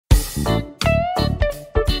What's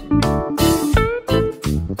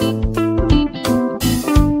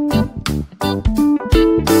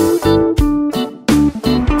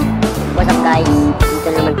up guys? Dito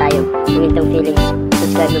naman tayo. Kung itong feelings,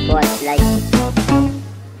 subscribe mo po at like.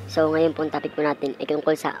 So ngayon po ang topic po natin ay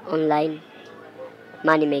tungkol sa online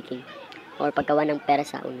money making or paggawa ng pera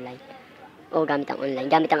sa online o gamit ang online,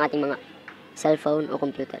 gamit ang ating mga cellphone o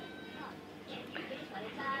computer.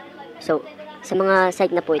 So sa mga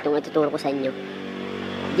site na po itong ituturo ko sa inyo,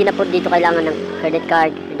 hindi na po dito kailangan ng credit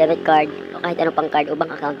card, debit card o kahit anong pang card o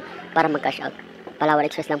bank account para mag-cash out. Palawan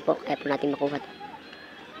Express lang po kaya po natin makuha.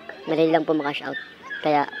 Madali lang po mag-cash out.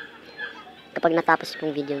 Kaya kapag natapos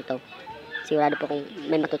pong video to, sigurado po kung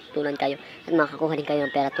may matutunan kayo at makakuha din kayo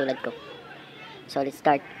ng pera tulad ko. So let's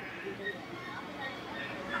start.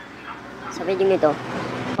 Sa video nito,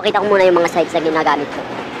 pakita ko muna yung mga sites na ginagamit ko.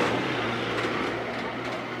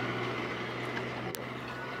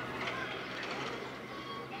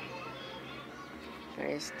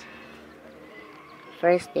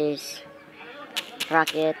 First is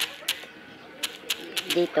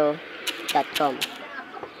rocketdito.com,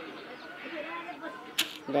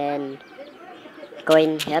 then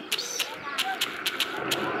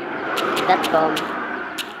coinheps.com,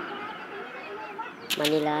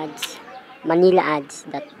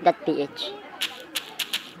 manilaads.ph,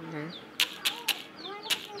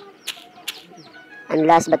 and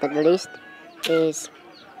last but not the least is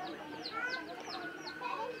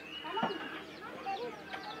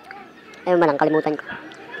ayun man, kalimutan ko.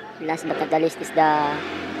 Last but not the least is the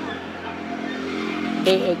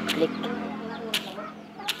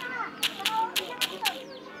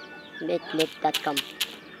b8click.com.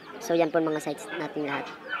 So yan po mga sites natin lahat.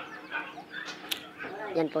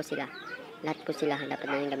 Yan po sila. Lahat po sila dapat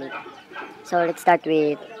na yung gamitin. So let's start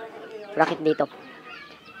with Rocket dito.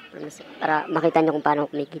 Para makita nyo kung paano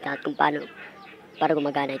kumikita at kung paano para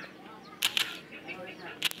gumagana ito.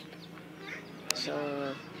 So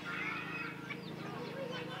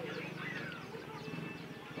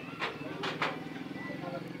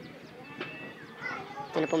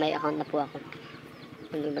ito na po, may account na po ako.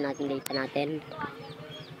 Hindi ba natin data natin?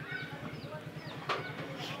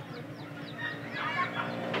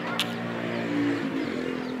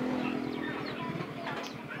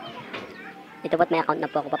 Ito po, may account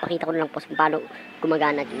na po ako. Papakita ko na lang po kung paano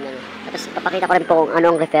gumagana. Tapos papakita ko rin po kung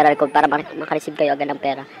ano ang referral code para makareceive kayo agad ng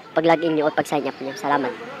pera pag login nyo o pag sign up nyo.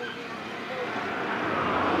 Salamat.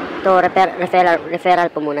 Ito,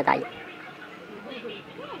 referral po muna tayo.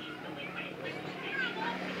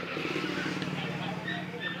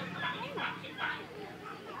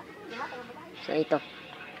 So ito,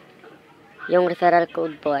 yung referral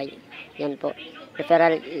code po ay yan po,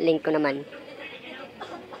 referral link ko naman.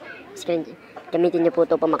 Gamitin nyo po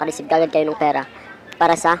ito pa makareceive agad kayo ng pera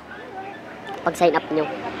para sa pag sign up nyo.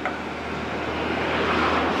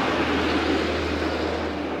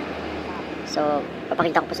 So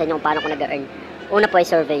papakita ko po sa inyo kung paano ko nag-earn. Una po ay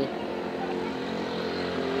survey.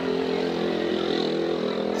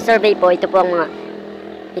 Survey po, ito po ang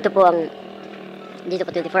dito po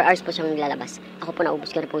 24 hours po siyang nilalabas. Ako po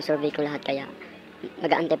naubos ko na po yung survey ko lahat, kaya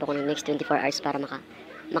mag-aantay po ako ng next 24 hours para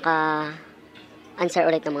maka-answer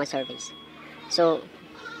ulit ng mga surveys. So,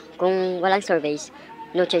 kung walang surveys,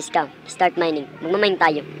 no choice ka. Start mining. Magmamine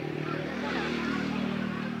tayo.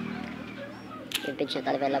 Yung page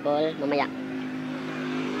not available. Mamaya.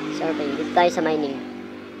 Survey. Dito tayo sa mining.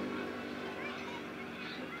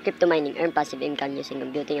 Crypto mining. Earn passive income using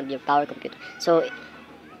computing of your power computer. So,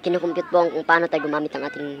 kinukompute po kung paano tayo gumamit ng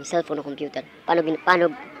ating cellphone o computer.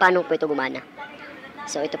 Paano po ito gumana.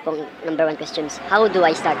 So ito pong number 1 questions. How do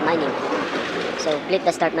I start mining? So click the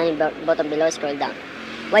start mining button below, scroll down.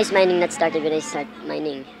 Why is mining not started when I start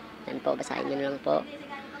mining? Yan po, basahin nyo lang po.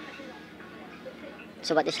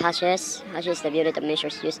 So what is hashes? Hashes is the unit of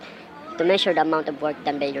measures used to measure the amount of work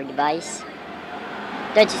done by your device.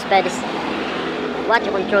 Third is speed, is what you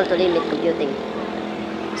control to limit computing.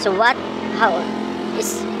 So how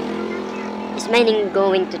is mining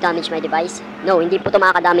going to damage my device? No, hindi po ito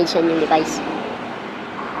makaka-damage yan yung device.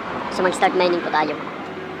 So mag-start mining po tayo.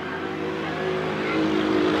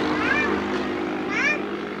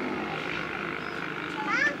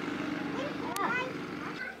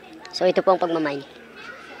 So ito po ang pagmamine.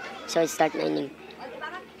 So start mining.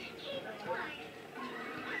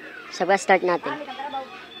 So start natin.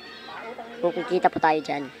 Kung kikita po tayo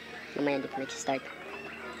dyan, mamaya hindi po nag-start.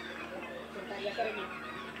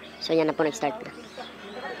 So yan na po, nag-start na.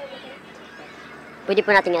 Pwede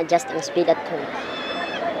po natin i-adjust ang speed at home.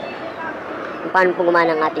 Kung paano po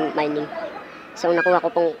gumana ang ating mining. So nakuha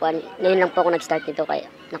ko pong, ngayon lang po ako nag-start nito, kaya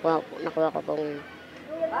nakuha ko pong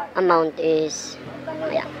amount is,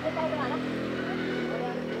 ayan.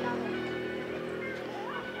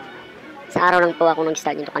 Sa araw lang po ako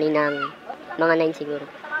nag-start nito, kaninang mga 9 siguro.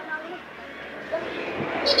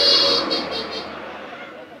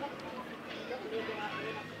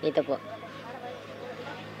 Ito po.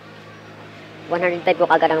 105 po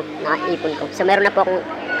kagad ang naipon ko. So meron na po akong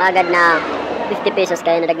kagad na 50 pesos,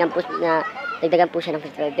 kaya nadagdagan po siya ng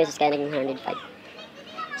 55 pesos, kaya naging 105.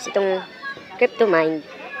 So itong crypto mine,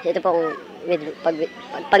 ito po kung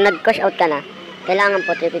pag nag-cash out ka na, kailangan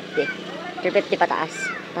po 350 pataas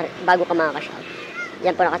bago ka maka-cash out.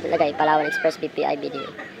 Yan po nakatalagay, Palawan Express BPI video.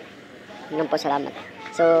 Yun po, salamat.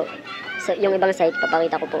 So yung ibang site,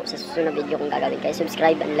 papakita ko po sa susunod video kung gagawin. Kaya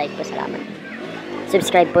subscribe and like po, salamat.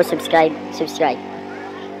 Subscribe po, subscribe.